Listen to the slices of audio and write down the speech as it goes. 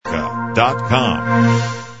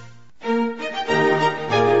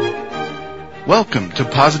Welcome to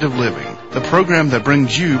Positive Living, the program that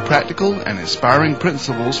brings you practical and inspiring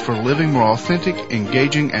principles for living more authentic,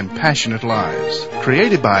 engaging, and passionate lives.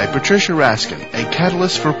 Created by Patricia Raskin, a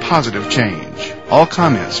catalyst for positive change. All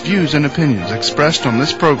comments, views, and opinions expressed on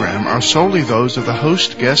this program are solely those of the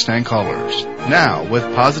host, guest, and callers. Now,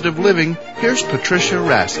 with Positive Living, here's Patricia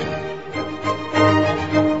Raskin.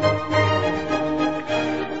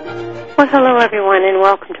 Well, hello, everyone, and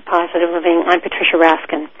welcome to Positive Living. I'm Patricia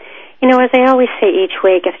Raskin. You know, as I always say each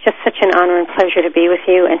week, it's just such an honor and pleasure to be with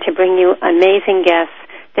you and to bring you amazing guests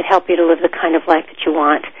that help you to live the kind of life that you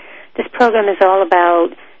want. This program is all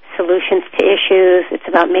about solutions to issues. It's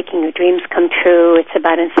about making your dreams come true. It's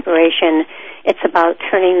about inspiration. It's about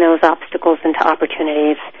turning those obstacles into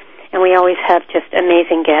opportunities. And we always have just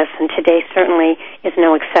amazing guests, and today certainly is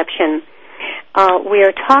no exception. We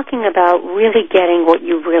are talking about really getting what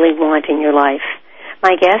you really want in your life.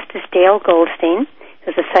 My guest is Dale Goldstein,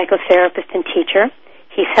 who's a psychotherapist and teacher.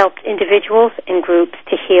 He's helped individuals and groups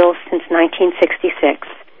to heal since 1966.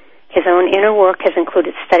 His own inner work has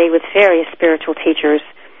included study with various spiritual teachers,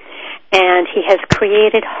 and he has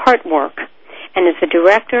created Heartwork and is the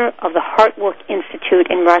director of the Heartwork Institute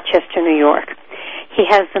in Rochester, New York. He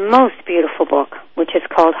has the most beautiful book, which is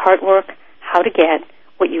called Heartwork, How to Get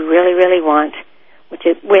What You Really, Really Want, which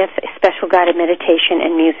is with a special guided meditation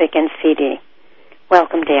and music and CD.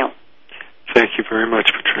 Welcome, Dale. Thank you very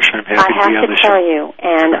much, Patricia. I'm happy to be on the show. I have to tell you,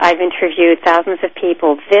 and I've interviewed thousands of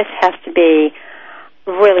people, this has to be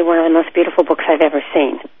really one of the most beautiful books I've ever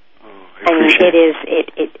seen. I mean,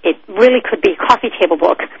 it really could be a coffee table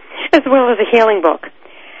book as well as a healing book.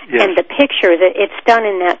 Yes. And the picture, it's done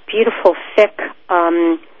in that beautiful, thick,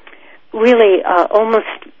 really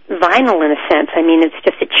almost vinyl in a sense. I mean, it's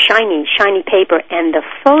shiny paper, and the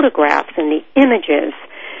photographs and the images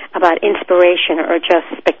about inspiration are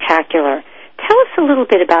just spectacular. Tell us a little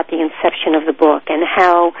bit about the inception of the book and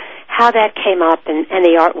how that came up and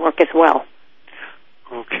the artwork as well.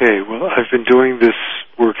 Okay, well, I've been doing this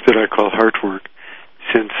work that I call Heartwork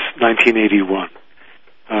since 1981.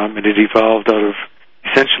 And it evolved out of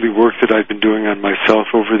essentially work that I've been doing on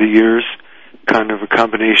myself over the years, kind of a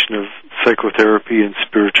combination of psychotherapy and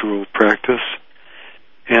spiritual practice.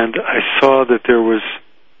 And I saw that there was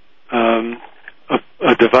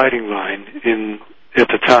a dividing line at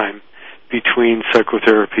the time between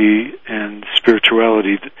psychotherapy and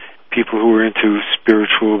spirituality. People who were into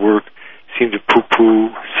spiritual work seemed to poo-poo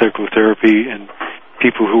psychotherapy, and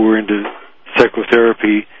people who were into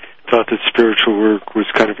psychotherapy thought that spiritual work was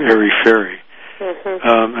kind of airy-fairy.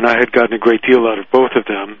 Mm-hmm. And I had gotten a great deal out of both of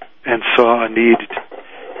them and saw a need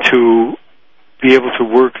to be able to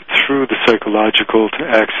work through the psychological to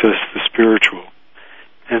access the spiritual.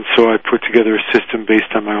 And so I put together a system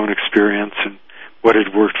based on my own experience and what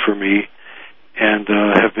had worked for me, and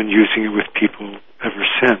have been using it with people ever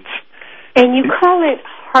since. And you call it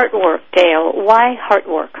Heartwork, Dale. Why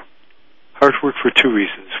Heartwork? Heartwork for two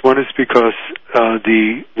reasons. One is because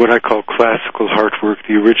what I call classical Heartwork,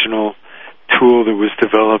 the original tool that was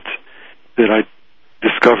developed, that I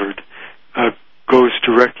discovered, goes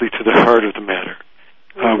directly to the heart of the matter.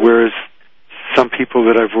 Mm-hmm. Whereas some people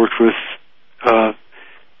that I've worked with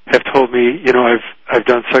have told me, you know, I've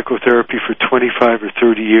done psychotherapy for 25 or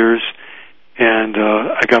 30 years, and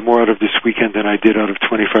I got more out of this weekend than I did out of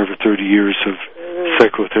 25 or 30 years of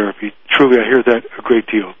psychotherapy. Truly, I hear that a great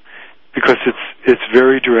deal, because it's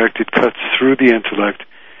very direct. It cuts through the intellect,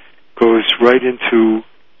 goes right into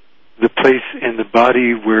the place in the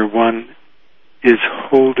body where one is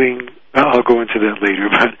holding. I'll go into that later,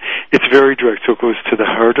 but it's very direct. So it goes to the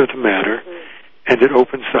heart of the matter, and it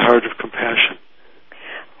opens the heart of compassion.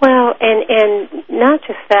 Well, and not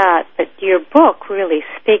just that, but your book really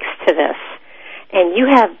speaks to this. And you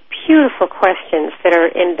have beautiful questions that are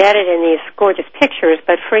embedded in these gorgeous pictures.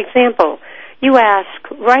 But, for example, you ask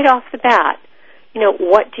right off the bat, you know,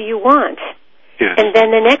 what do you want? Yes. And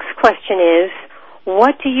then the next question is,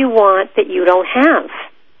 what do you want that you don't have?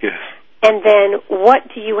 Yes. And then what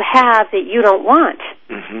do you have that you don't want?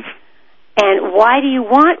 Mm-hmm. And why do you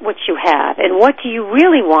want what you have? And what do you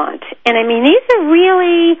really want? And, I mean, these are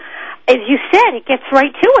really, as you said, it gets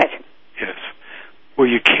right to it. Yes. Well,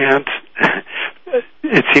 you can't,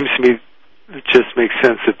 it seems to me it just makes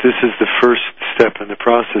sense that this is the first step in the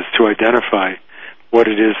process to identify what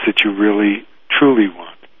it is that you really, truly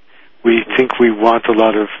want. We think we want a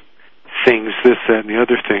lot of things, this, that, and the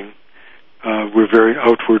other thing. We're very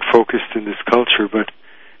outward focused in this culture, but,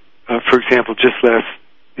 for example,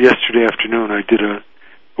 yesterday afternoon I did a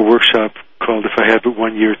workshop called If I Had But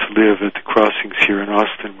 1 Year to Live at the Crossings here in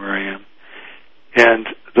Austin, where I am. And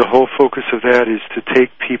the whole focus of that is to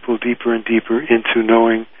take people deeper and deeper into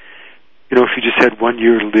knowing, you know, if you just had 1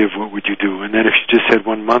 year to live, what would you do? And then if you just had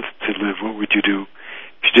 1 month to live, what would you do?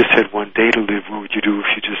 If you just had 1 day to live, what would you do? If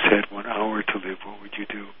you just had 1 hour to live, what would you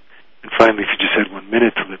do? And finally, if you just had 1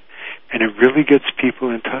 minute to live. And it really gets people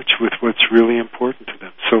in touch with what's really important to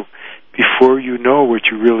them. So before you know what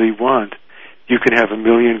you really want, you can have 1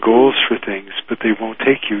 million goals for things, but they won't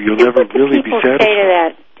take you. You'll never really be satisfied. What do people say to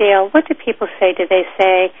that, Dale? What do people say? Do they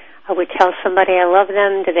say, I would tell somebody I love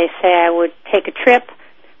them? Do they say I would take a trip?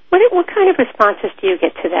 What kind of responses do you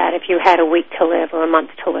get to that if you had a week to live or a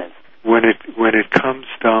month to live? When it comes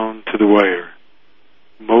down to the wire,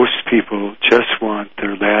 most people just want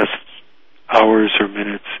their last hours or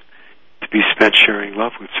minutes to be spent sharing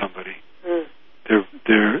love with somebody.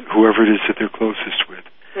 They're whoever it is that they're closest with.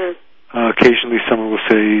 Occasionally someone will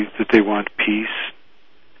say that they want peace,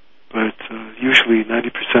 but usually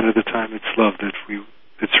 90% of the time it's love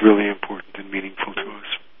that's really important and meaningful to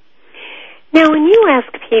us. Now, when you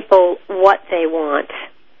ask people what they want,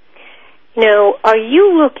 you know, are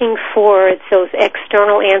you looking for those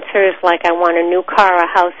external answers like I want a new car, a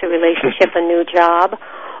house, a relationship, a new job?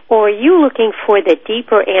 Or are you looking for the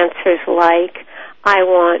deeper answers like I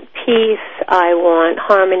want peace, I want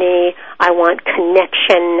harmony, I want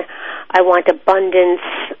connection, I want abundance?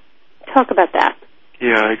 Talk about that.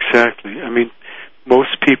 Yeah, exactly. I mean,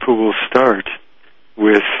 most people will start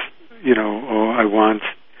with, you know, oh, I want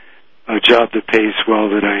a job that pays well,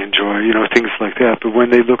 that I enjoy, you know, things like that. But when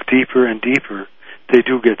they look deeper and deeper, they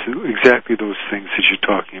do get to exactly those things that you're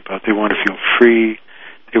talking about. They want to feel free.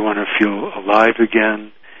 They want to feel alive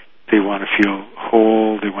again. They want to feel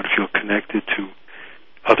whole. They want to feel connected to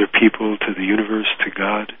other people, to the universe, to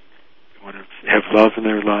God. They want to have love in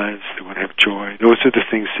their lives. They want to have joy. Those are the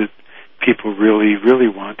things that people really, really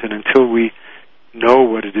want. And until we know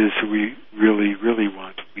what it is that we really, really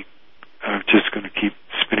want, we are just going to keep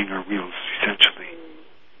spinning our wheels, essentially.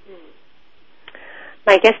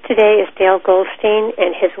 My guest today is Dale Goldstein,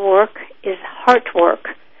 and his work is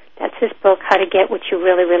Heartwork. That's his book, How to Get What You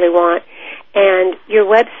Really, Really Want. And your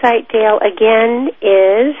website, Dale, again,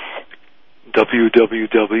 is?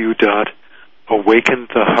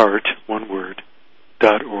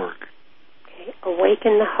 www.awakentheheart.org. Okay,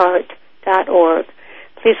 awakentheheart.org.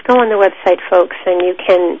 Please go on the website, folks, and you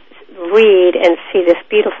can read and see this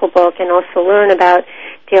beautiful book and also learn about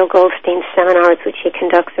Dale Goldstein's seminars, which he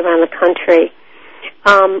conducts around the country.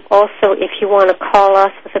 Also, if you want to call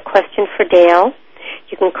us with a question for Dale,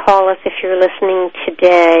 you can call us if you're listening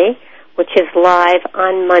today, which is live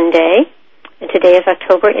on Monday, and today is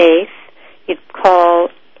October 8th. You'd call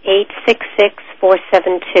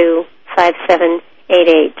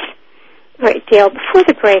 866-472-5788. All right, Dale, before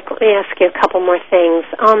the break, let me ask you a couple more things.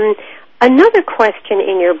 Another question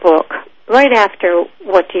in your book, right after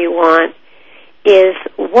what do you want, is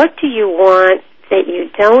what do you want that you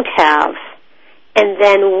don't have, and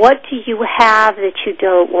then what do you have that you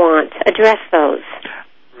don't want? Address those.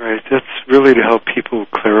 Right, that's really to help people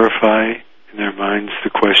clarify in their minds the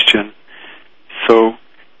question. So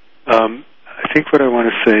I think what I want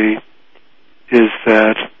to say is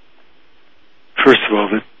that, first of all,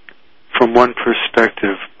 that from one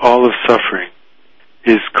perspective, all of suffering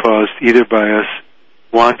is caused either by us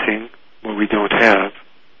wanting what we don't have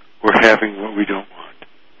or having what we don't want.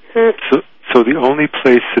 So the only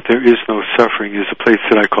place that there is no suffering is a place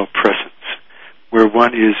that I call presence, where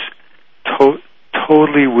one is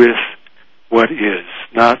totally with what is,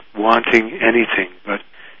 not wanting anything, but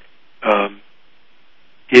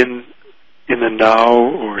in the now,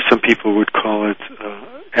 or some people would call it,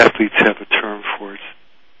 athletes have a term for it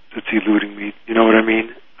that's eluding me. You know what I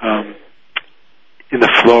mean? In the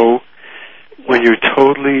flow, when you're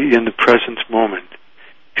totally in the present moment,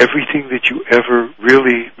 everything that you ever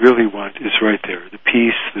really, really want is right there. The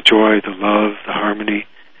peace, the joy, the love, the harmony,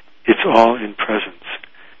 it's all in presence.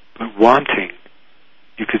 But wanting,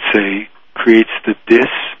 you could say, creates the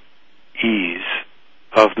dis-ease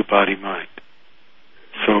of the body-mind.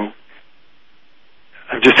 So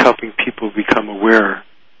I'm just helping people become aware,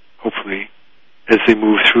 hopefully, as they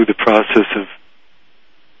move through the process of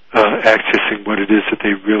accessing what it is that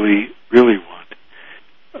they really, really want.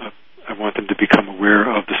 I want them to become aware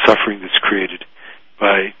of the suffering that's created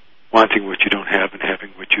by wanting what you don't have and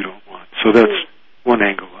having what you don't want. So that's one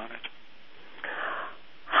angle on it.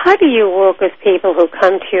 How do you work with people who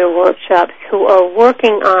come to your workshops who are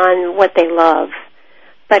working on what they love,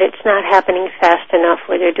 but it's not happening fast enough,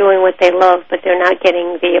 where they're doing what they love, but they're not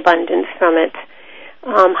getting the abundance from it?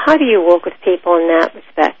 How do you work with people in that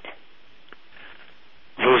respect?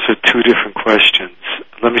 Those are two different questions.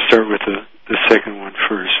 Let me start with the second one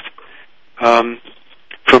first. from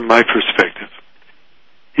my perspective,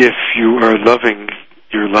 if you are loving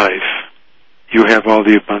your life, you have all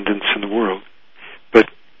the abundance in the world. But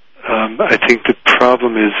I think the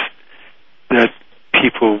problem is that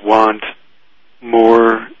people want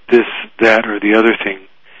more, this, that, or the other thing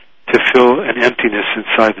to fill an emptiness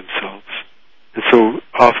inside themselves. And so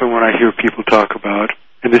often when I hear people talk about,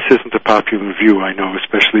 and this isn't a popular view, I know,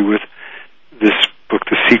 especially with this book,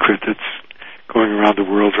 The Secret, that's going around the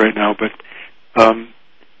world right now, but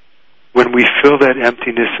when we fill that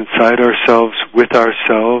emptiness inside ourselves with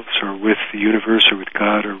the universe or with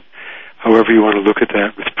God, or however you want to look at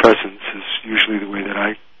that, with presence is usually the way that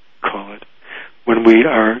I call it. When we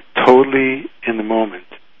are totally in the moment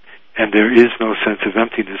and there is no sense of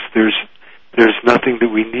emptiness, there's nothing that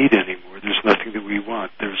we need anymore. There's nothing that we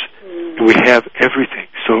want. We have everything.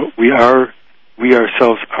 So we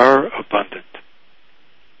ourselves are abundant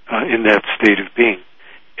in that state of being.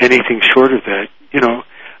 Anything short of that,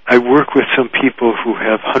 I work with some people who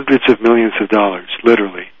have hundreds of millions of dollars,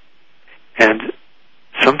 literally. And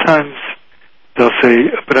sometimes they'll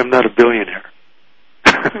say, but I'm not a billionaire.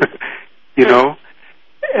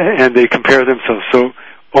 And they compare themselves. So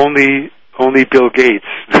only Bill Gates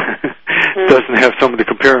doesn't have someone to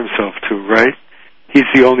compare himself to, right? He's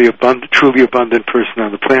the only truly abundant person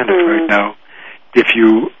on the planet right now. If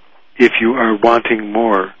you are wanting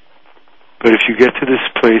more, but if you get to this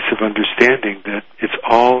place of understanding that it's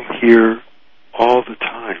all here all the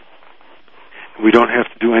time, we don't have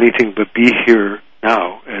to do anything but be here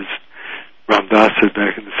now, as Ram Dass said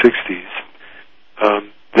back in the 60s,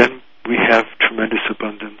 then we have tremendous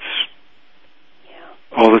abundance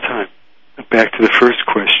all the time. Back to the first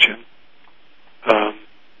question.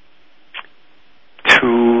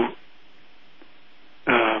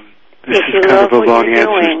 This is kind of a long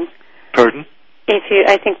answer. Pardon?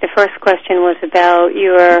 I think the first question was about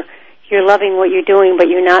you're loving what you're doing, but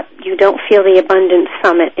you don't feel the abundance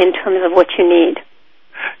from it in terms of what you need.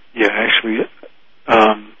 Yeah, actually,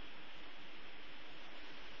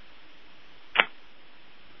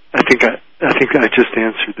 I think I just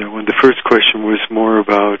answered that one. The first question was more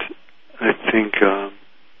about, I think,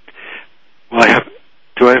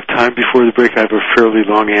 do I have time before the break? I have a fairly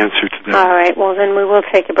long answer to that. All right, well then we will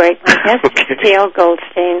take a break. My guest is Dale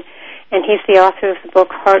Goldstein, and he's the author of the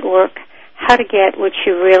book Heartwork, How to Get What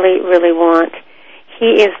You Really, Really Want.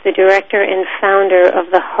 He is the director and founder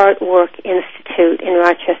of the Heartwork Institute in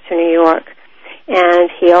Rochester, New York,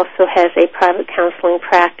 and he also has a private counseling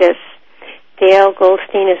practice. Dale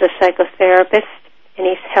Goldstein is a psychotherapist, and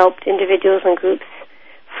he's helped individuals and groups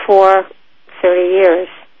for 30 years.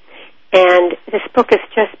 And this book is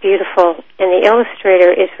just beautiful, and the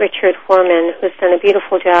illustrator is Richard Foreman, who's done a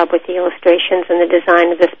beautiful job with the illustrations and the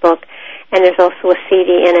design of this book, and there's also a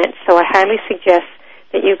CD in it. So I highly suggest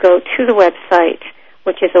that you go to the website,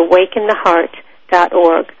 which is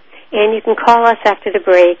awakentheheart.org, and you can call us after the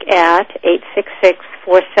break at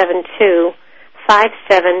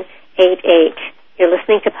 866-472-5788. You're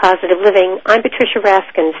listening to Positive Living. I'm Patricia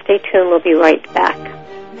Raskin. Stay tuned. We'll be right back.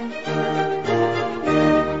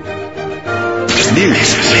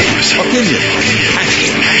 News, opinion,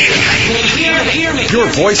 your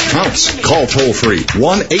voice counts. Call toll-free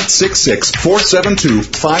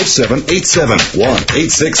 1-866-472-5787.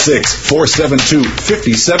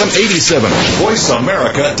 1-866-472-5787.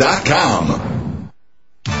 VoiceAmerica.com.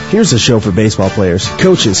 Here's a show for baseball players,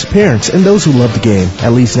 coaches, parents, and those who love the game.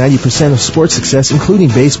 At least 90% of sports success, including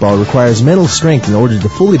baseball, requires mental strength in order to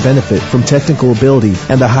fully benefit from technical ability.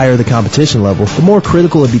 And the higher the competition level, the more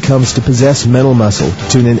critical it becomes to possess mental muscle.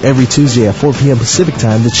 Tune in every Tuesday at 4 p.m. Pacific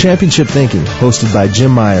Time to Championship Thinking, hosted by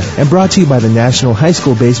Jim Meyer, and brought to you by the National High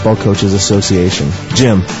School Baseball Coaches Association.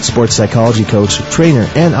 Jim, sports psychology coach, trainer,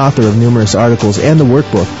 and author of numerous articles and the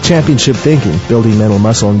workbook, Championship Thinking, Building Mental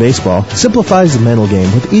Muscle in Baseball, simplifies the mental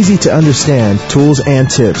game with easy-to-understand tools and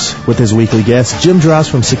tips. With his weekly guests, Jim draws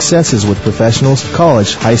from successes with professionals,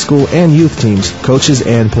 college, high school, and youth teams, coaches,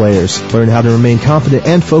 and players. Learn how to remain confident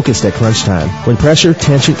and focused at crunch time, when pressure,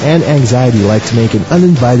 tension, and anxiety like to make an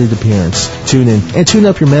uninvited appearance. Tune in and tune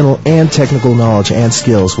up your mental and technical knowledge and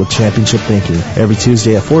skills with Championship Thinking, every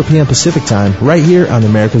Tuesday at 4 p.m. Pacific Time, right here on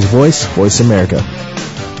America's Voice, Voice America.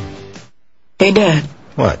 Hey, Dad.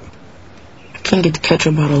 What? I can't get the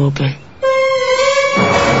ketchup bottle open.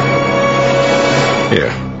 Here,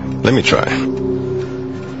 let me try.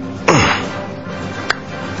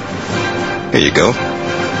 Here you go.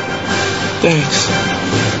 Thanks.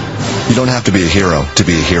 You don't have to be a hero to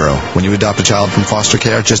be a hero. When you adopt a child from foster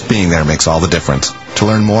care, just being there makes all the difference. To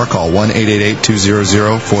learn more, call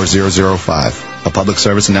 1-888-200-4005. A public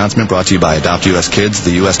service announcement brought to you by Adopt U.S. Kids,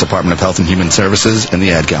 the U.S. Department of Health and Human Services, and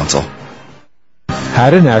the Ad Council.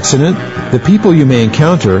 Had an accident? The people you may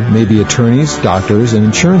encounter may be attorneys, doctors, and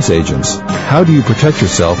insurance agents. How do you protect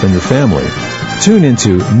yourself and your family? Tune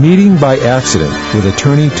into Meeting by Accident with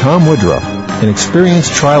attorney Tom Woodruff, an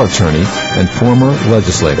experienced trial attorney and former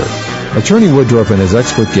legislator. Attorney Woodruff and his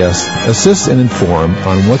expert guests assist and inform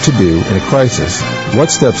on what to do in a crisis, what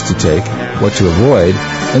steps to take, what to avoid,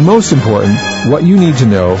 and most important, what you need to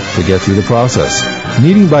know to get through the process.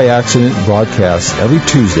 Meeting by Accident broadcasts every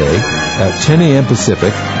Tuesday at 10 a.m.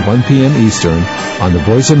 Pacific, 1 p.m. Eastern on the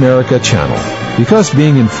Voice America channel. Because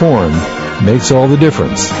being informed makes all the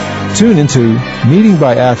difference. Tune into Meeting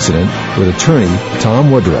by Accident with attorney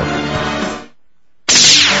Tom Woodruff.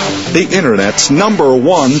 The Internet's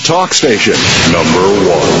 #1 talk station.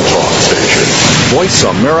 #1 talk station.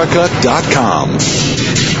 VoiceAmerica.com.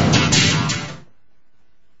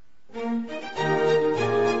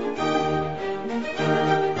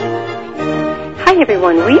 Hi,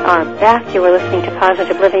 everyone. We are back. You are listening to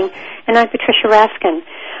Positive Living, and I'm Patricia Raskin.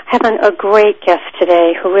 Having a great guest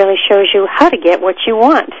today who really shows you how to get what you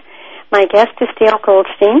want. My guest is Dale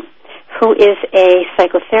Goldstein, who is a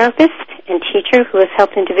psychotherapist and teacher who has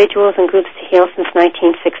helped individuals and groups to heal since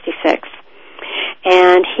 1966.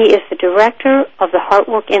 And he is the director of the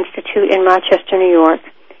Heartwork Institute in Rochester, New York.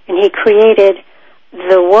 And he created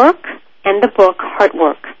the work and the book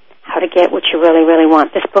Heartwork, How to Get What You Really, Really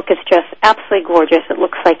Want. This book is just absolutely gorgeous. It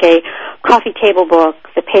looks like a coffee table book.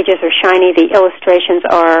 The pages are shiny. The illustrations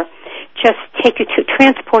are just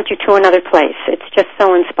transport you to another place. It's just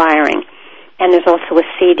so inspiring. And there's also a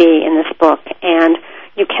CD in this book. And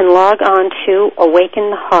you can log on to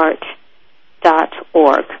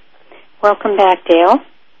awakentheheart.org. Welcome back, Dale.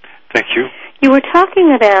 Thank you. You were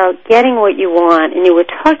talking about getting what you want, and you were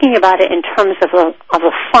talking about it in terms of a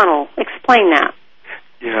funnel. Explain that.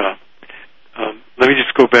 Yeah. Let me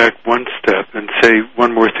just go back one step and say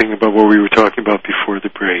one more thing about what we were talking about before the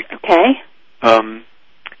break. Okay.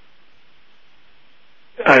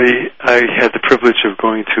 I had the privilege of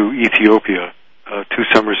going to Ethiopia 2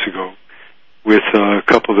 summers ago with a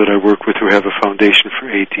couple that I work with who have a foundation for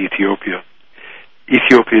aid to Ethiopia.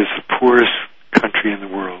 Ethiopia is the poorest country in the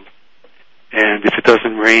world. And if it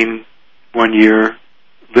doesn't rain one year,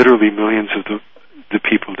 literally millions of the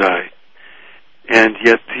people die. And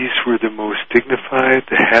yet these were the most dignified,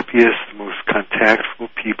 the happiest, the most contactful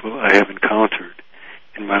people I have encountered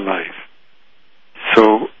in my life.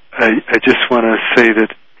 So I just want to say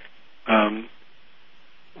that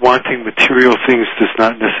wanting material things does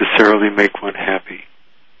not necessarily make one happy,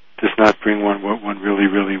 does not bring one what one really,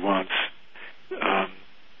 really wants. In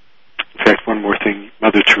fact, one more thing,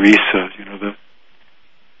 Mother Teresa,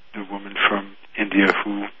 the woman from India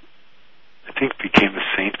who I think became a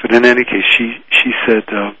saint, but in any case, she said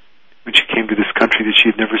when she came to this country that she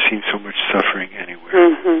had never seen so much suffering anywhere.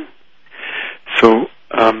 Mm-hmm. So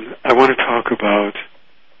I want to talk about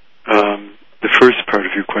the first part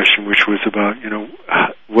of your question, which was about,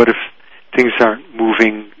 what if things aren't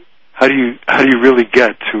moving? How do you really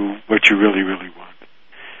get to what you really, really want?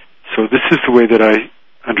 So this is the way that I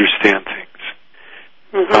understand things.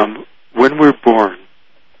 Mm-hmm. When we're born,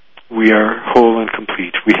 we are whole and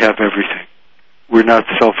complete. We have everything. We're not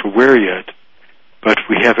self-aware yet, but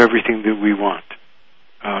we have everything that we want.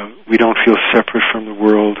 We don't feel separate from the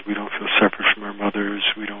world. We don't feel separate from our mothers.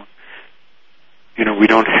 We don't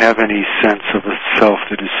have any sense of a self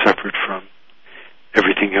that is separate from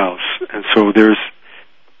everything else. And so there's,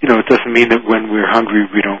 it doesn't mean that when we're hungry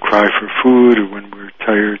we don't cry for food or when we're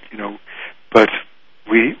tired, but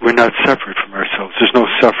we're not separate from ourselves. There's no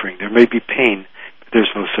suffering. There may be pain, but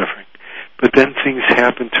there's no suffering. But then things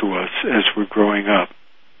happen to us as we're growing up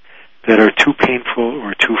that are too painful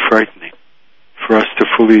or too frightening for us to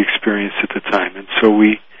fully experience at the time. And so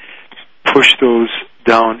we push those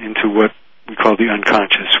down into what we call the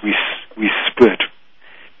unconscious. We split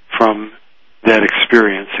from that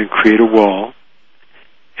experience and create a wall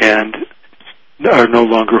and are no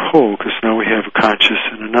longer whole because now we have a conscious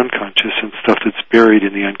and an unconscious and stuff that's buried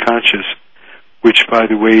in the unconscious, which, by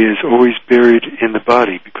the way, is always buried in the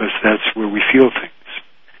body because that's where we feel things.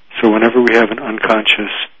 So whenever we have an unconscious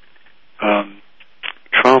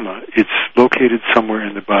trauma, it's located somewhere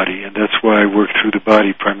in the body, and that's why I work through the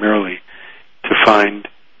body primarily to find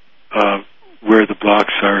where the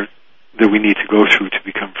blocks are that we need to go through to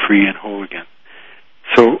become free and whole again.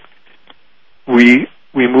 So we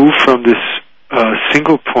move from this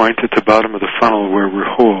single point at the bottom of the funnel where we're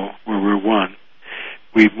whole, where we're one.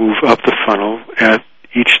 We move up the funnel at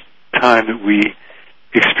each time that we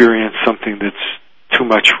experience something that's too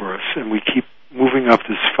much for us, and we keep moving up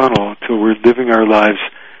this funnel until we're living our lives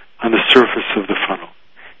on the surface of the funnel.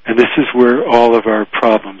 And this is where all of our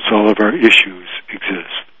problems, all of our issues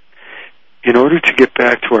exist. In order to get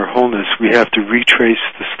back to our wholeness, we have to retrace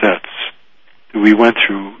the steps that we went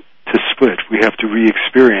through to split. We have to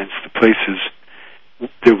re-experience the places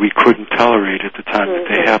that we couldn't tolerate at the time that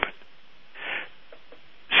they happened.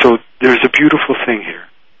 So there's a beautiful thing here,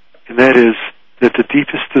 and that is that the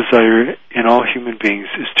deepest desire in all human beings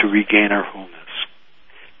is to regain our wholeness.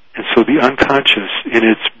 And so the unconscious, in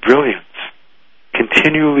its brilliance,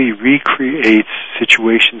 continually recreates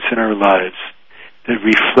situations in our lives that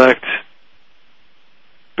reflect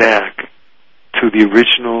back to the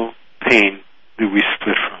original pain that we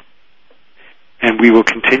split from. And we will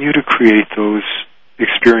continue to create those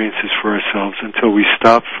experiences for ourselves until we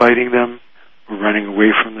stop fighting them or running away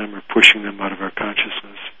from them or pushing them out of our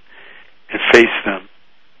consciousness and face them,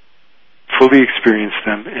 fully experience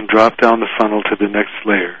them, and drop down the funnel to the next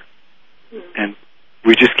layer. And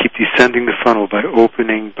we just keep descending the funnel by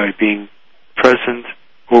opening, by being present,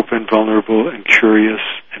 open, vulnerable, and curious,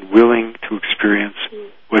 and willing to experience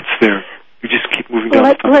what's there. We just keep moving down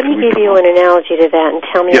the funnel. Let me give you an analogy to that and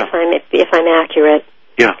tell me if I'm accurate.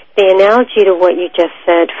 Yeah. The analogy to what you just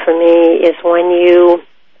said for me is when you,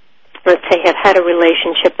 let's say, have had a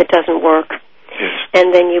relationship that doesn't work,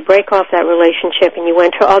 and then you break off that relationship and you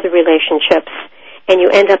enter other relationships, and you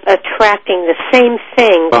end up attracting the same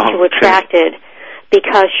thing that you attracted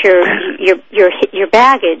because your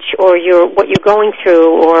baggage or what you're going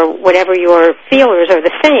through or whatever your feelers are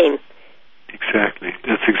the same. Exactly.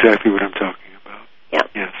 That's exactly what I'm talking about. Yeah.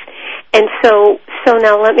 Yes. And so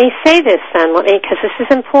now let me say this then, because this is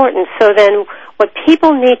important. So then what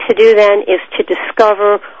people need to do then is to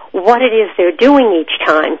discover what it is they're doing each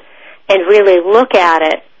time and really look at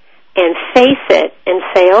it and face it and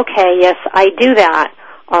say, okay, yes, I do that,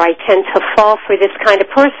 or I tend to fall for this kind of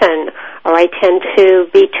person, or I tend to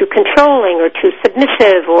be too controlling or too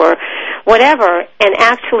submissive or whatever, and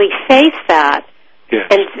actually face that. Yes.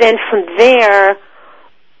 And then from there,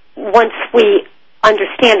 once we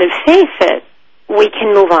understand and face it, we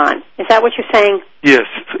can move on. Is that what you're saying? Yes.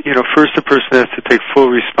 First the person has to take full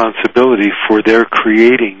responsibility for their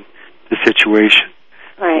creating the situation.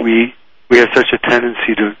 Right. We have such a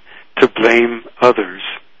tendency to blame others,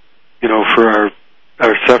 for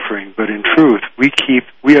our suffering. But in truth,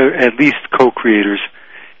 we are at least co-creators,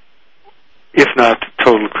 if not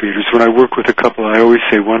total creators. When I work with a couple, I always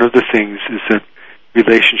say one of the things is that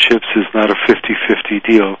relationships is not a 50-50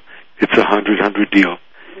 deal. It's a 100-100 deal.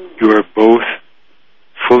 You are both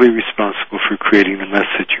fully responsible for creating the mess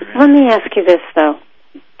that you're in. Let me ask you this, though.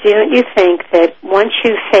 Don't you think that once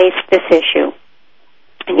you face this issue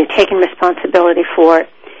and you've taken responsibility for it,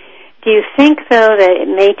 do you think, though, that it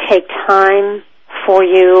may take time for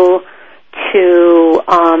you to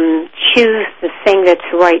choose the thing that's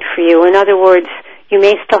right for you? In other words, you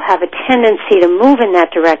may still have a tendency to move in that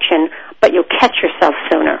direction, but you'll catch yourself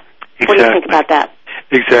sooner. Exactly. What do you think about that?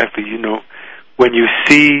 Exactly. When you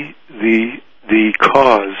see the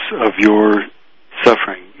cause of your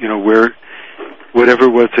suffering, whatever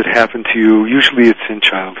it was that happened to you, usually it's in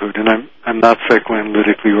childhood, and I'm not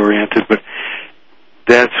psychoanalytically oriented, but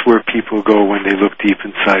that's where people go when they look deep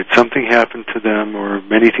inside. Something happened to them, or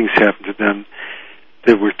many things happened to them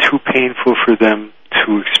that were too painful for them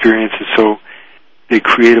to experience, and so they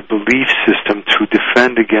create a belief system to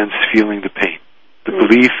defend against feeling the pain. The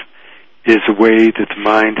belief is a way that the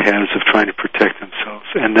mind has of trying to protect themselves,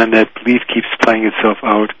 and then that belief keeps playing itself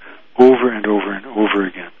out over and over and over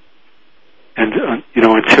again. And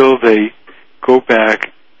until they go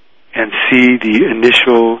back and see the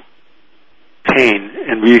initial pain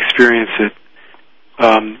and re-experience it,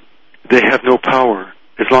 they have no power.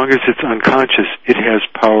 As long as it's unconscious, it has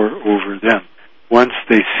power over them. Once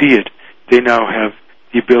they see it, they now have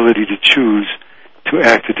the ability to choose to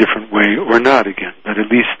act a different way or not again, but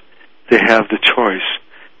at least they have the choice.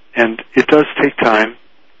 And it does take time.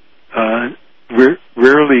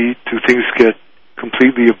 Rarely do things get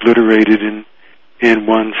completely obliterated in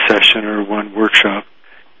one session or one workshop,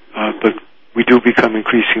 but we do become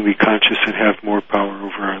increasingly conscious and have more power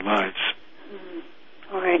over our lives.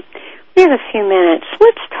 All right. We have a few minutes.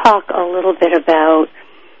 Let's talk a little bit about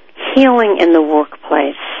healing in the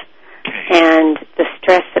workplace and the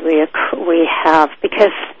stress that we have,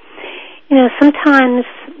 because sometimes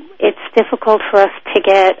it's difficult for us to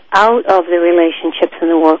get out of the relationships in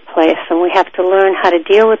the workplace, and we have to learn how to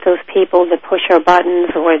deal with those people that push our buttons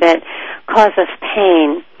or that cause us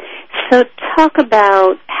pain. So talk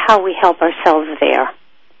about how we help ourselves there.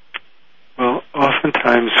 Well,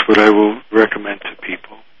 oftentimes what I will recommend to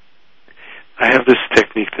people, I have this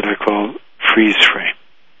technique that I call freeze frame.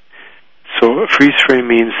 So a freeze frame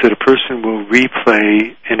means that a person will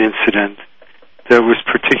replay an incident that was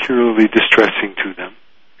particularly distressing to them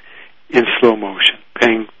in slow motion,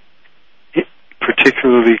 paying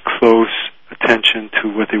particularly close attention to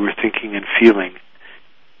what they were thinking and feeling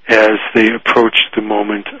as they approached the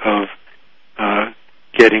moment of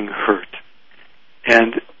getting hurt.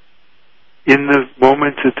 And in the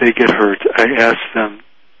moment that they get hurt, I ask them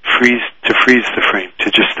to freeze the frame,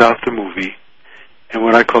 to just stop the movie, and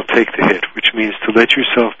what I call take the hit, which means to let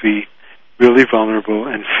yourself be really vulnerable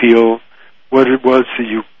and feel what it was that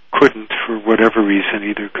you couldn't for whatever reason,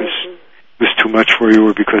 either because it was too much for you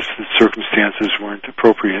or because the circumstances weren't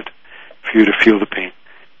appropriate for you to feel the pain.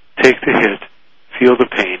 Take the hit, feel the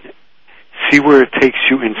pain, see where it takes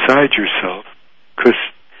you inside yourself, because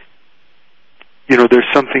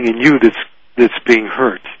there's something in you that's being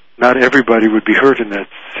hurt. Not everybody would be hurt in that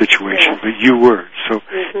situation, but you were. So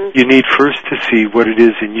you need first to see what it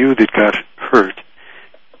is in you that got hurt.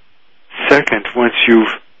 Second, once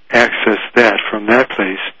you've accessed that from that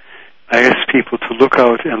place, I ask people to look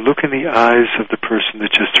out and look in the eyes of the person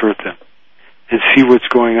that just hurt them and see what's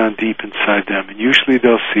going on deep inside them. And usually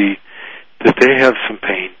they'll see that they have some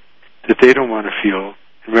pain that they don't want to feel,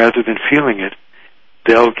 and rather than feeling it,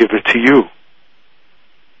 they'll give it to you.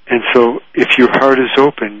 And so if your heart is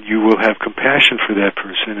open, you will have compassion for that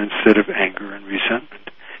person instead of anger and resentment.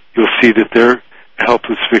 You'll see that they're a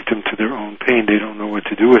helpless victim to their own pain. They don't know what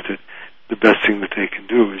to do with it. The best thing that they can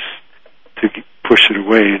do is to push it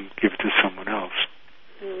away and give it to someone else.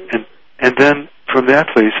 And then from that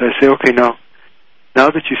place, I say, okay, now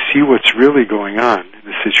that you see what's really going on in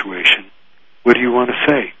the situation, what do you want to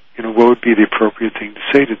say? What would be the appropriate thing to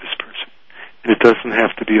say to this person? And it doesn't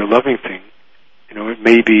have to be a loving thing. It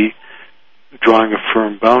may be drawing a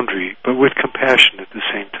firm boundary, but with compassion at the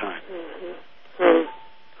same time.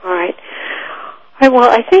 All right.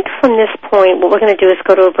 Well, I think from this point, what we're going to do is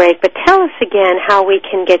go to a break, but tell us again how we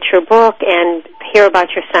can get your book and hear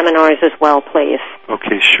about your seminars as well, please.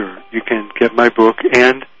 Okay, sure. You can get my book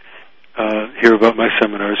and hear about my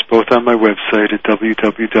seminars, both on my website at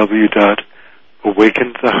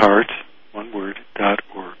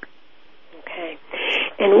www.awakentheheart.org. Okay.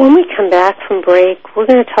 And when we come back from break, we're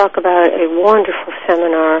going to talk about a wonderful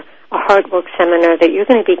seminar, a Heartwork seminar that you're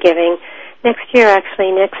going to be giving next year,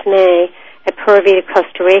 actually, next May, at Pura Vida,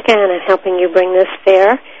 Costa Rica, and I'm helping you bring this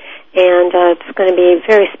there. And it's going to be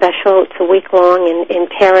very special. It's a week long in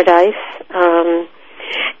paradise.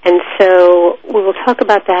 And so we will talk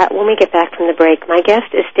about that when we get back from the break. My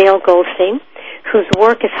guest is Dale Goldstein, whose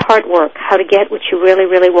work is Heartwork, How to Get What You Really,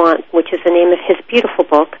 Really Want, which is the name of his beautiful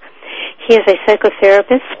book. He is a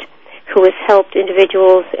psychotherapist who has helped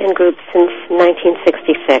individuals and groups since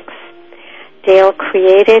 1966. Dale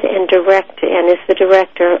created and is the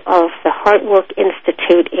director of the Heartwork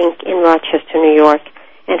Institute, Inc. in Rochester, New York,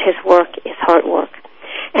 and his work is Heartwork.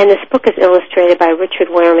 And this book is illustrated by Richard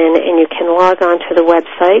Wehrman, and you can log on to the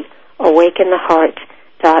website,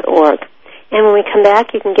 awakentheheart.org. And when we come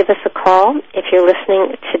back, you can give us a call. If you're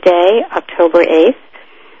listening today, October 8th,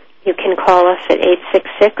 you can call us at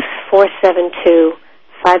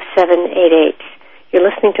 866-472-5788. You're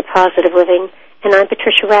listening to Positive Living, and I'm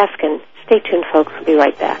Patricia Raskin. Stay tuned, folks. We'll be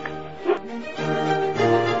right back.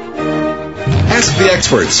 Ask the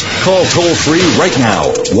experts. Call toll-free right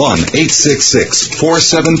now,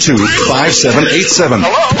 1-866-472-5787.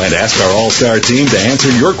 And ask our All-Star team to answer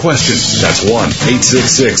your question. That's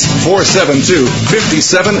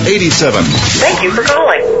 1-866-472-5787. Thank you for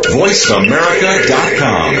calling.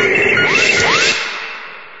 VoiceAmerica.com.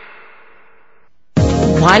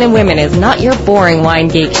 Wine and Women is not your boring wine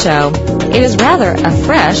geek show. It is rather a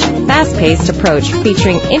fresh, fast-paced approach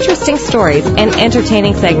featuring interesting stories and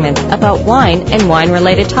entertaining segments about wine and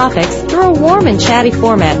wine-related topics through a warm and chatty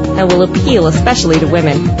format that will appeal especially to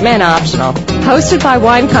women, men optional. Hosted by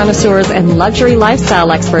wine connoisseurs and luxury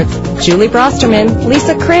lifestyle experts Julie Brosterman,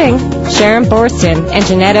 Lisa Kring, Sharon Borston, and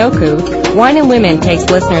Jeanette Oku, Wine and Women takes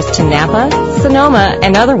listeners to Napa, Sonoma,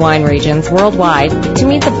 and other wine regions worldwide to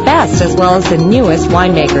meet the best as well as the newest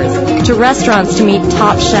winemakers, to restaurants to meet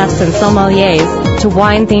top chefs and sommeliers, to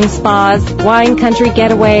wine-themed spas, wine country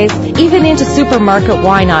getaways, even into supermarket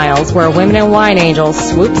wine aisles where Women and Wine Angel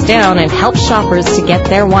swoops down and helps shoppers to get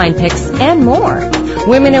their wine picks and more.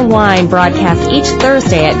 Women and Wine broadcast each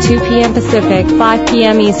Thursday at 2 p.m. Pacific, 5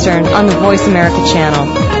 p.m. Eastern on the Voice America channel.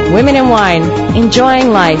 Women and Wine, enjoying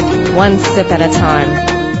life one sip at a time.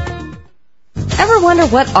 Ever wonder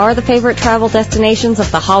what are the favorite travel destinations of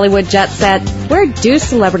the Hollywood jet set? Where do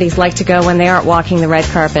celebrities like to go when they aren't walking the red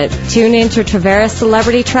carpet? Tune in to Traveris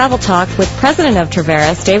Celebrity Travel Talk with President of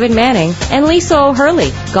Traveris, David Manning, and Lisa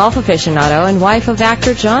O'Hurley, golf aficionado and wife of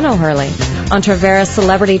actor John O'Hurley. On Travera's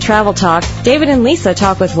Celebrity Travel Talk, David and Lisa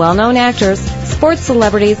talk with well-known actors, sports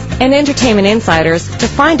celebrities, and entertainment insiders to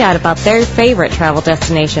find out about their favorite travel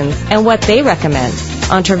destinations and what they recommend.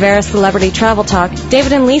 On Travera's Celebrity Travel Talk,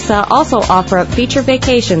 David and Lisa also offer up feature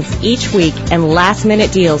vacations each week and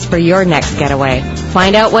last-minute deals for your next getaway.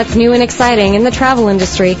 Find out what's new and exciting in the travel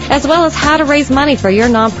industry, as well as how to raise money for your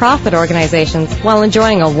nonprofit organizations while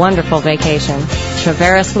enjoying a wonderful vacation.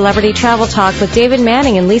 Travera's Celebrity Travel Talk with David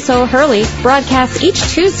Manning and Lisa O'Hurley broadcasts each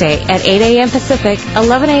Tuesday at 8 a.m. Pacific,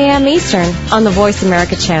 11 a.m. Eastern on the Voice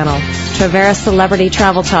America channel. Travera's Celebrity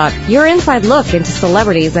Travel Talk, your inside look into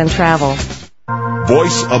celebrities and travel.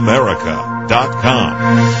 VoiceAmerica.com.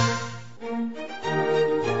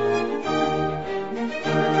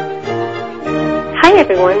 Hi,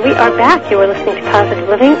 everyone. We are back. You are listening to Positive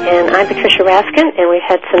Living, and I'm Patricia Raskin, and we've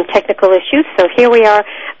had some technical issues, so here we are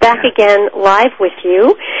back again live with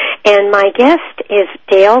you. And my guest is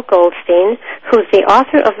Dale Goldstein, who's the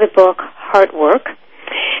author of the book Heartwork,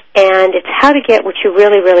 and it's how to get what you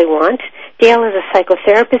really, really want. Dale is a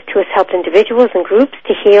psychotherapist who has helped individuals and groups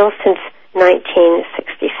to heal since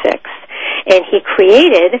 1966. And he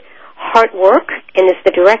created Heartwork and is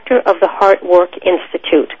the director of the Heartwork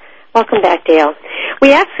Institute. Welcome back, Dale.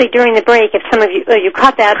 We actually, during the break, if some of you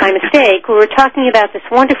caught that by mistake, we were talking about this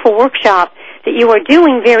wonderful workshop that you are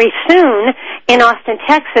doing very soon in Austin,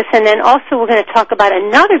 Texas, and then also we're going to talk about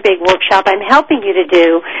another big workshop I'm helping you to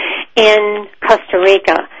do in Costa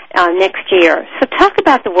Rica next year. So talk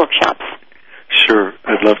about the workshops. Sure,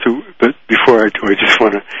 I'd love to, but before I do, I just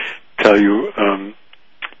want to tell you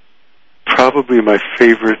probably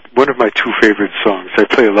one of my two favorite songs. I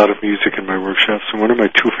play a lot of music in my workshops, and one of my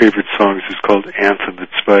two favorite songs is called Anthem.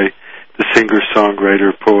 It's by the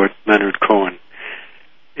singer-songwriter, poet Leonard Cohen.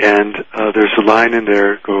 And there's a line in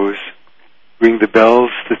there that goes, "Ring the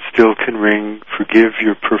bells that still can ring, forgive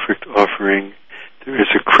your perfect offering. There is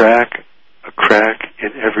a crack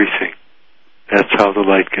in everything. That's how the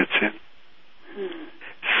light gets in."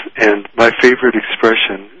 And my favorite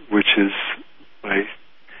expression, which is my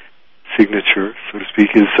signature, so to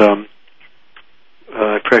speak, is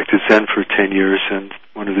I practiced Zen for 10 years, and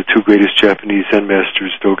one of the two greatest Japanese Zen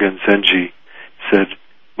masters, Dogen Zenji, said,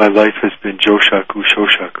 "My life has been Joshaku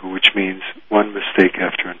Shoshaku," which means one mistake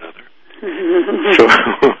after another. So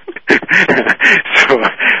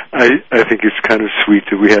I think it's kind of sweet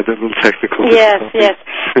that we had that little technical difficulty. Yes.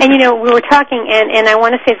 And, we were talking, and I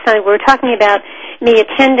want to say something, we were talking about me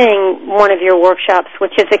attending one of your workshops,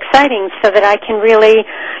 which is exciting so that I can really,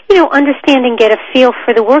 understand and get a feel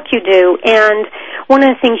for the work you do. And one of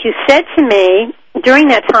the things you said to me during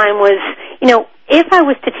that time was, if I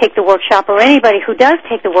was to take the workshop, or anybody who does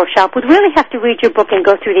take the workshop would really have to read your book and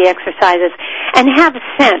go through the exercises and have a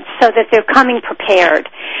sense so that they're coming prepared.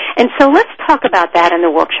 And so let's talk about that in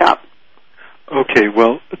the workshop. Okay,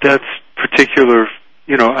 well, that's particular.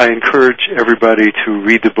 I encourage everybody to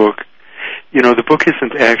read the book. The book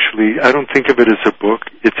isn't actually, I don't think of it as a book.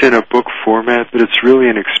 It's in a book format, but it's really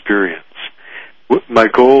an experience. My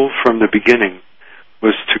goal from the beginning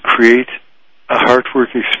was to create a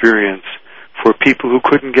Heartwork experience for people who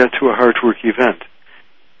couldn't get to a Heartwork event,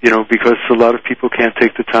 because a lot of people can't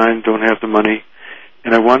take the time, don't have the money,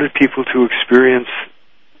 and I wanted people to experience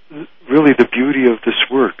really the beauty of this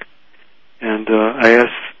work. And I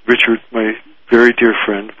asked Richard, my very dear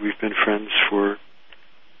friend, we've been friends for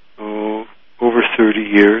over 30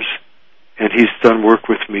 years, and he's done work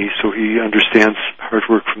with me, so he understands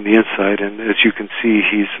Heartwork from the inside, and as you can see,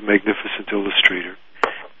 he's a magnificent illustrator.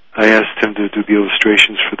 I asked him to do the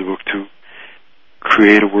illustrations for the book to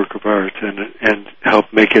create a work of art and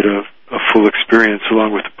help make it a full experience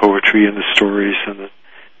along with the poetry and the stories and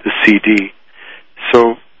the CD.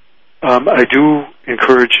 So I do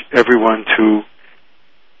encourage everyone to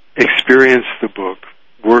experience the book,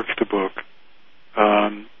 work the book,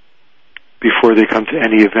 before they come to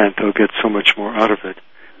any event. They'll get so much more out of it.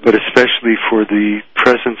 But especially for the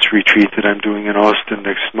Presence retreat that I'm doing in Austin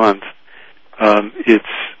next month,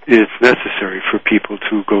 it's necessary for people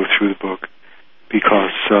to go through the book,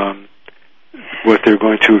 because what they're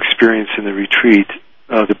going to experience in the retreat,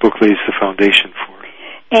 the book lays the foundation for.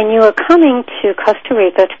 And you are coming to Costa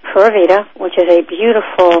Rica, to Pura Vida, which is a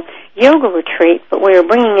beautiful yoga retreat, but we are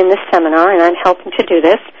bringing in this seminar, and I'm helping to do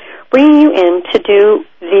this, bringing you in to do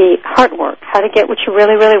the Heartwork, how to get what you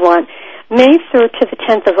really, really want, May 3rd to the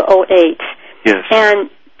 10th of 2008. Yes. And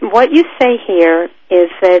what you say here is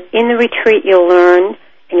that in the retreat you'll learn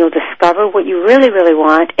and you'll discover what you really, really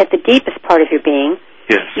want at the deepest part of your being.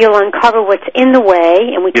 Yes. You'll uncover what's in the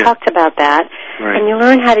way, and we talked about that. Right. And you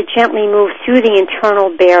learn how to gently move through the internal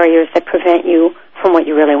barriers that prevent you from what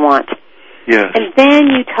you really want. Yes. And then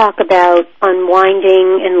you talk about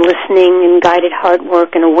unwinding and listening and guided heart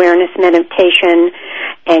work and awareness meditation,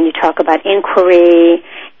 and you talk about inquiry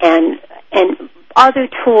and other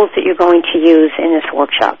tools that you're going to use in this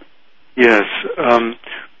workshop. Yes.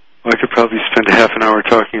 I could probably spend a half an hour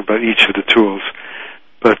talking about each of the tools.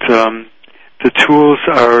 But the tools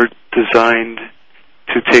are designed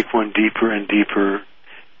to take one deeper and deeper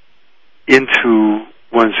into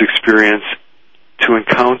one's experience, to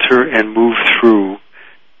encounter and move through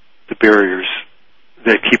the barriers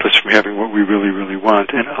that keep us from having what we really, really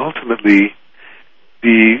want. And ultimately,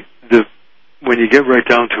 when you get right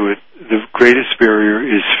down to it, the greatest barrier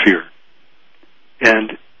is fear.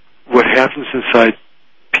 And what happens inside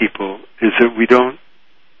people is that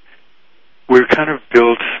we're kind of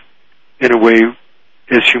built in a way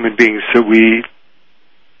as human beings that we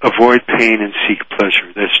avoid pain and seek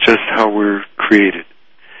pleasure. That's just how we're created.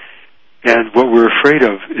 And what we're afraid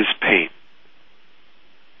of is pain.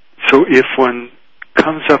 So if one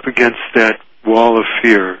comes up against that wall of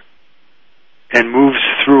fear and moves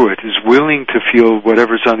through it, is willing to feel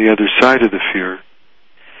whatever's on the other side of the fear,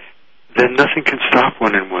 then nothing can stop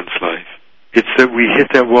one in one's life. It's that we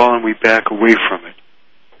hit that wall and we back away from it.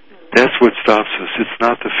 That's what stops us. It's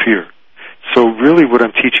not the fear. So really what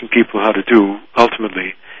I'm teaching people how to do,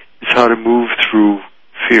 ultimately, is how to move through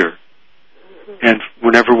fear. And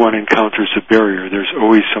whenever one encounters a barrier, there's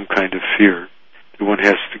always some kind of fear that one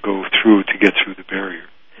has to go through to get through the barrier.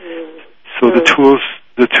 So the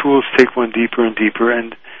tools take one deeper and deeper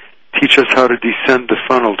and teach us how to descend the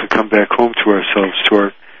funnel to come back home to ourselves, to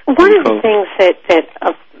our... One of the things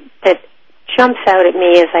that jumps out at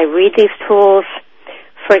me as I read these tools,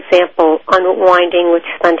 for example, unwinding with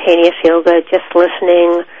spontaneous yoga, just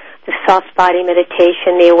listening, the soft body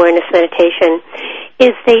meditation, the awareness meditation,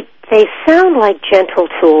 is they sound like gentle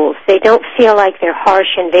tools. They don't feel like they're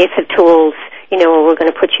harsh, invasive tools, we're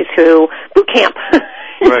going to put you through boot camp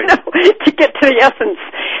right. To get to the essence.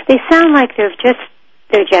 They sound like they're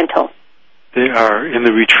gentle. They are. In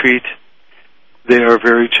the retreat, they are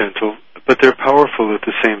very gentle, but they're powerful at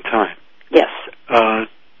the same time. Yes.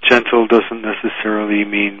 Gentle doesn't necessarily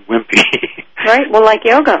mean wimpy. Right. Well, like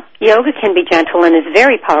yoga. Yoga can be gentle and is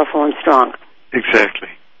very powerful and strong. Exactly.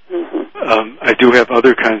 Mm-hmm. I do have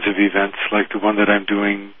other kinds of events, like the one that I'm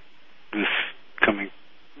doing this coming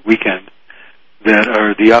weekend, that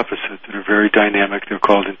are the opposite, that are very dynamic. They're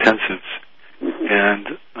called intensives. Mm-hmm.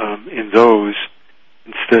 And in those,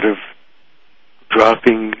 instead of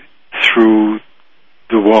dropping through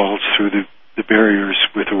the walls, through the barriers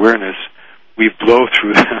with awareness, we blow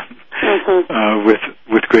through them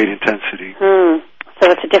with great intensity. So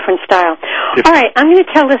it's a different style. All right, I'm going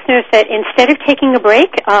to tell listeners that instead of taking a break,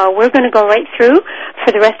 we're going to go right through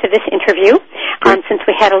for the rest of this interview, since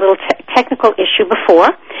we had a little technical issue before.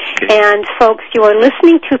 Okay. And folks, you are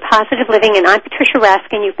listening to Positive Living, and I'm Patricia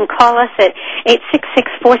Raskin. You can call us at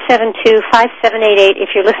 866-472-5788 if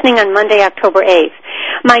you're listening on Monday, October 8th.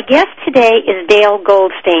 My guest today is Dale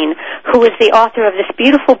Goldstein, who is the author of this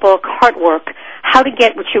beautiful book, Heartwork, How to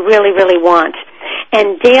Get What You Really, Really Want.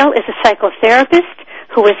 And Dale is a psychotherapist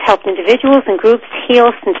who has helped individuals and groups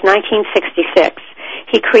heal since 1966.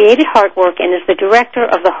 He created Heartwork and is the director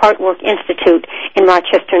of the Heartwork Institute in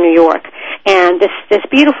Rochester, New York. And this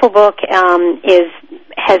beautiful book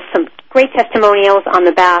has some great testimonials on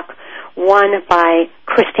the back, one by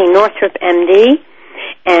Christine Northrup, MD,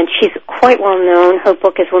 and she's quite well known. Her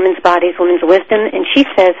book is Women's Bodies, Women's Wisdom, and she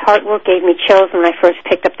says, Heartwork gave me chills when I first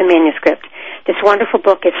picked up the manuscript. This wonderful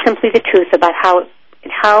book is simply the truth about how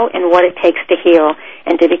and what it takes to heal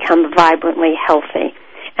and to become vibrantly healthy.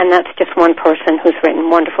 And that's just one person who's written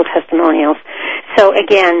wonderful testimonials. So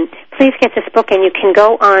again, please get this book, and you can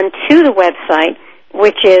go on to the website,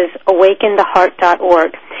 which is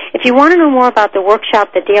awakentheheart.org. If you want to know more about the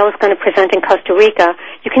workshop that Dale is going to present in Costa Rica,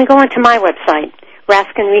 you can go onto my website,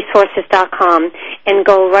 RaskinResources.com, and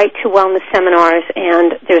go right to Wellness Seminars,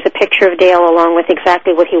 and there's a picture of Dale along with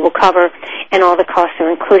exactly what he will cover, and all the costs are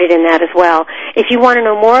included in that as well. If you want to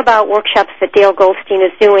know more about workshops that Dale Goldstein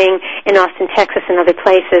is doing in Austin, Texas, and other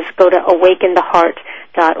places, go to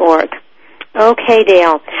awakentheheart.org. Okay,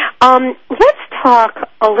 Dale. Let's talk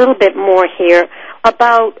a little bit more here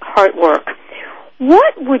about Heartwork.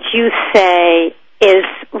 What would you say is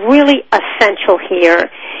really essential here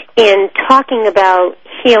in talking about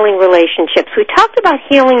healing relationships? We talked about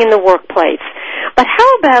healing in the workplace, but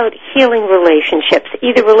how about healing relationships,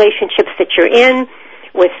 either relationships that you're in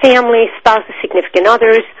with family, spouses, significant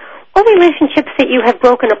others, or relationships that you have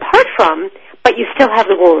broken apart from, but you still have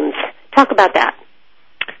the wounds? Talk about that.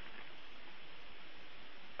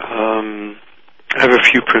 I have a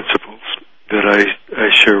few principles that I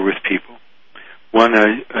share with people. One,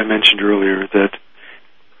 I mentioned earlier that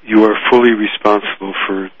you are fully responsible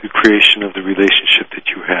for the creation of the relationship that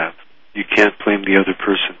you have. You can't blame the other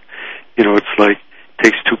person. It's like it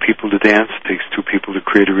takes two people to dance, it takes two people to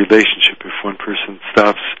create a relationship. If one person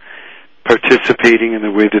stops participating in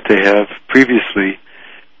the way that they have previously,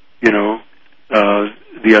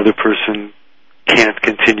 the other person can't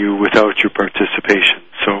continue without your participation.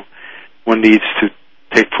 So one needs to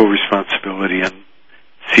take full responsibility and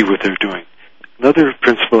see what they're doing. Another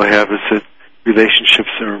principle I have is that relationships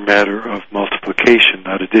are a matter of multiplication,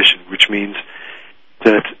 not addition, which means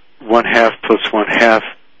that 1/2 plus 1/2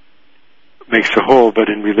 makes a whole, but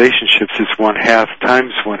in relationships it's 1/2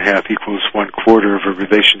 times 1/2 equals 1/4 of a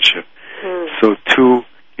relationship. So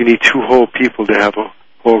you need two whole people to have a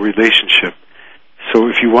whole relationship. So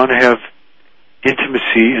if you want to have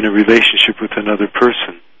intimacy in a relationship with another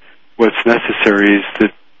person, what's necessary is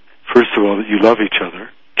that, first of all, that you love each other,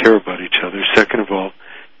 care about each other. Second of all,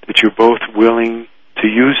 that you're both willing to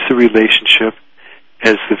use the relationship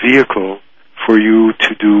as the vehicle for you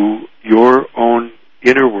to do your own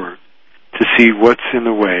inner work, to see what's in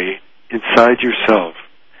the way inside yourself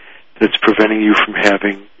that's preventing you from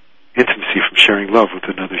having intimacy, from sharing love with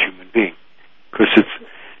another human being. Because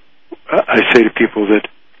I say to people that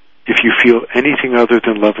if you feel anything other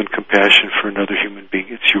than love and compassion for another human being,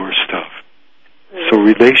 it's your stuff. So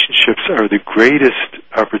relationships are the greatest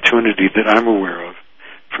opportunity that I'm aware of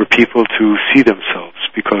for people to see themselves,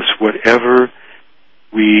 because whatever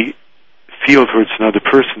we feel towards another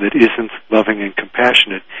person that isn't loving and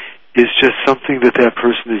compassionate is just something that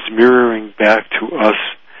person is mirroring back to us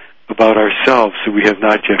about ourselves that we have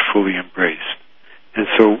not yet fully embraced. And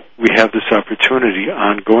so we have this opportunity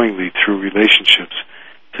ongoingly through relationships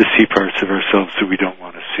to see parts of ourselves that we don't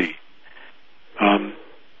want to see.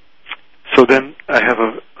 So then I have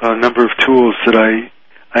a number of tools that I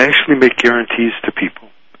actually make guarantees to people.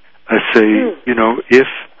 I say,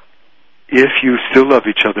 if you still love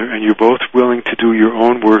each other and you're both willing to do your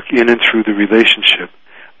own work in and through the relationship,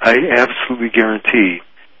 I absolutely guarantee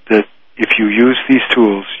that if you use these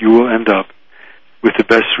tools, you will end up with the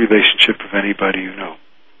best relationship of anybody you know.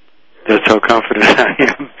 That's how confident I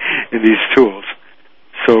am in these tools.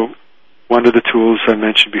 So one of the tools I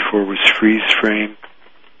mentioned before was freeze frame.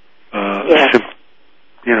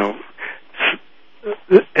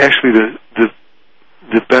 Actually,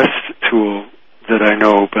 the best tool that I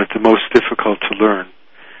know, but the most difficult to learn,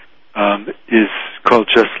 is called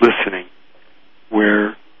just listening,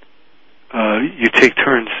 where you take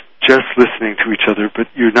turns just listening to each other, but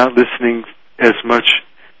you're not listening as much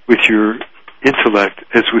with your intellect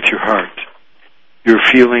as with your heart. You're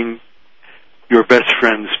feeling your best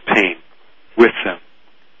friend's pain with them,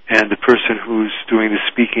 and the person who's doing the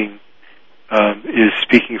speaking is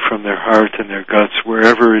speaking from their heart and their guts,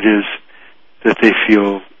 wherever it is that they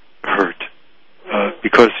feel hurt,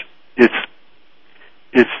 because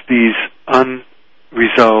it's these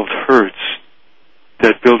unresolved hurts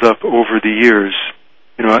that build up over the years.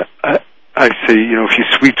 I say, if you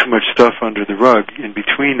sweep too much stuff under the rug in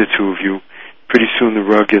between the two of you, pretty soon the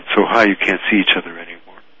rug gets so high you can't see each other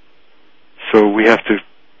anymore. So we have to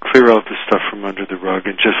clear out the stuff from under the rug,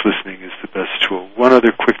 and just listening is the best tool. One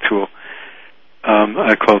other quick tool,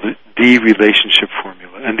 I call it the relationship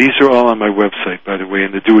formula. And these are all on my website, by the way,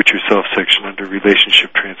 in the do-it-yourself section under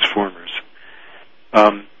Relationship Transformers.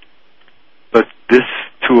 But this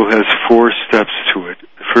tool has 4 steps to it.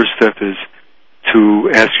 The first step is to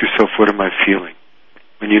ask yourself, what am I feeling?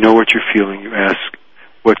 When you know what you're feeling, you ask,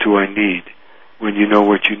 what do I need? When you know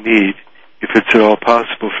what you need, if it's at all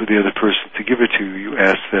possible for the other person to give it to you, you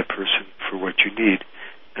ask that person for what you need.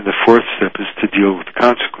 And the 4th step is to deal with the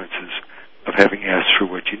consequences of having asked for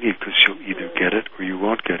what you need, because you'll either get it or you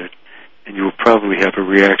won't get it, and you will probably have a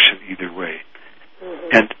reaction either way.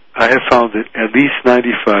 And I have found that at least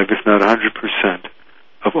 95, if not 100%,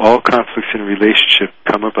 of all conflicts in a relationship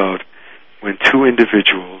come about when 2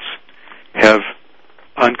 individuals have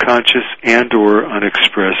unconscious and or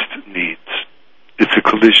unexpressed needs. It's a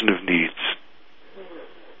collision of needs.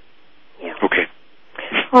 Yeah. Okay.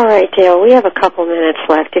 All right, Dale, we have a couple minutes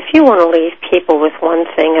left. If you want to leave people with one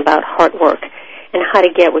thing about Heartwork and how to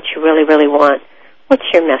get what you really, really want, what's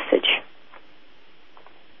your message?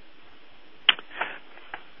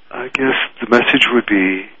 I guess the message would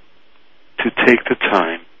be to take the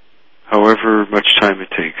time, however much time it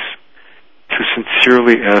takes, to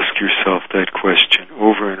sincerely ask yourself that question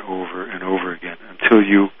over and over and over again until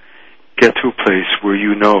you get to a place where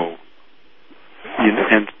you know,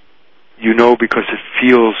 and you know because it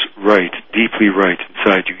feels right, deeply right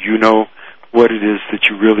inside you. You know what it is that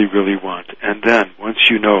you really, really want. And then, once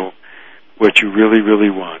you know what you really, really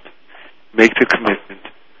want, make the commitment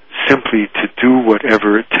simply to do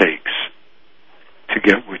whatever it takes to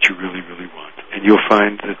get what you really, really want. And you'll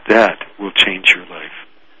find that that will change your life.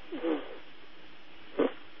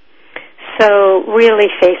 So really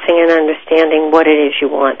facing and understanding what it is you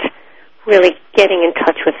want, really getting in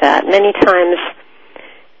touch with that. Many times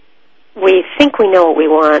we think we know what we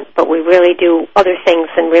want, but we really do other things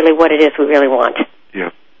than really what it is we really want. Yeah.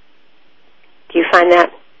 Do you find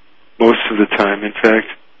that? Most of the time. In fact,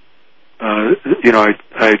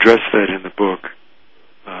 I address that in the book.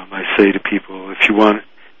 I say to people, if you want,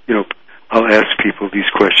 I'll ask people these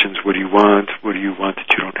questions: what do you want? What do you want that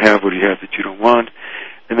you don't have? What do you have that you don't want?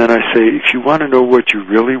 And then I say, if you want to know what you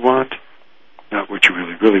really want, not what you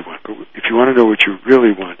really, really want, but if you want to know what you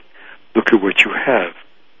really want, look at what you have,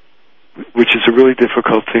 which is a really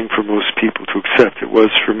difficult thing for most people to accept. It was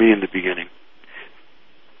for me in the beginning.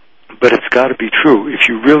 But it's got to be true. If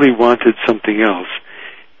you really wanted something else,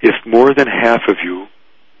 if more than half of you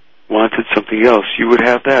wanted something else, you would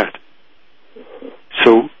have that.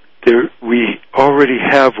 So we already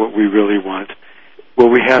have what we really want. What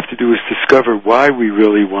we have to do is discover why we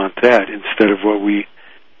really want that instead of what we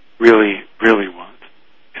really, really want,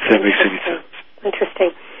 if that makes any sense.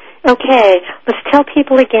 Interesting. Okay, let's tell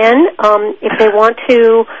people again, if they want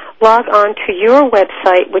to log on to your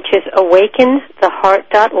website, which is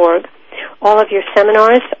awakentheheart.org. All of your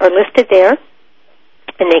seminars are listed there,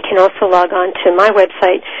 and they can also log on to my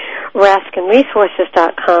website,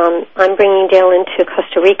 raskinresources.com. I'm bringing Dale into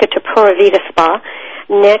Costa Rica to Pura Vida Spa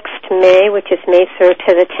next May, which is May 3rd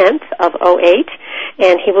to the 10th of 2008,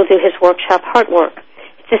 and he will do his workshop, Heartwork.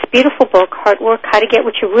 It's this beautiful book, Heartwork, How to Get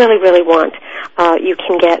What You Really, Really Want, you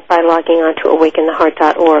can get by logging on to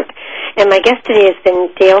awakentheheart.org. And my guest today has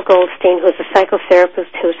been Dale Goldstein, who is a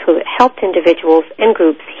psychotherapist who's helped individuals and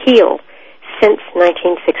groups heal since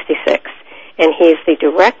 1966. And he is the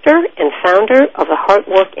director and founder of the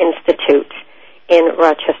Heartwork Institute in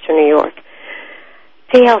Rochester, New York.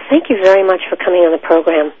 Dale, thank you very much for coming on the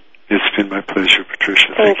program. It's been my pleasure,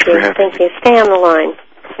 Patricia. Thank you. For having me. Stay on the line.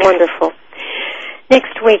 Wonderful.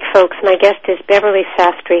 Next week, folks, my guest is Beverly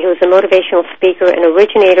Sastry, who is a motivational speaker and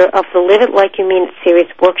originator of the Live It Like You Mean It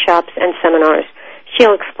series workshops and seminars.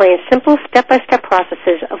 She'll explain simple step-by-step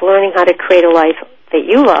processes of learning how to create a life that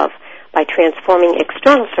you love by transforming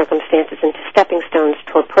external circumstances into stepping stones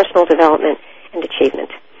toward personal development and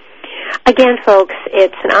achievement. Again, folks,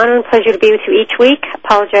 it's an honor and pleasure to be with you each week.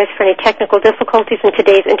 Apologize for any technical difficulties in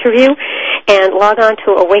today's interview. And log on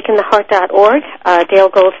to awakentheheart.org. Dale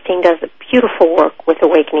Goldstein does beautiful work with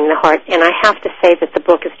Awakening the Heart, and I have to say that the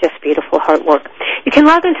book is just beautiful Heartwork. You can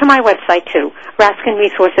log into my website, too,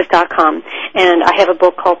 raskinresources.com, and I have a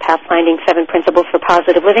book called Pathfinding 7 Principles for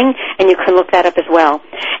Positive Living, and you can look that up as well.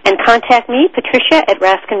 And contact me, Patricia, at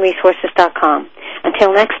raskinresources.com.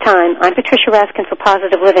 Until next time, I'm Patricia Raskin for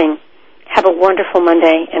Positive Living. Have a wonderful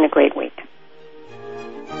Monday and a great week.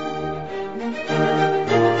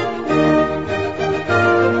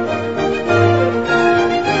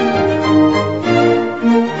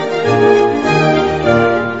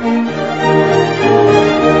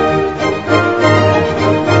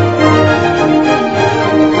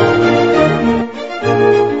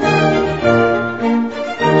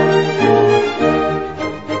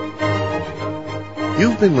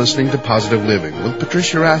 You've been listening to Positive Living with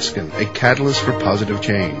Patricia Raskin, a catalyst for positive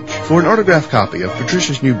change. For an autographed copy of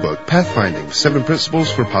Patricia's new book, Pathfinding 7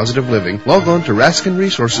 Principles for Positive Living, log on to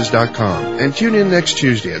raskinresources.com and tune in next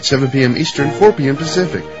Tuesday at 7 p.m. Eastern, 4 p.m.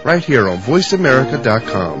 Pacific, right here on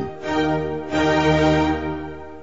VoiceAmerica.com.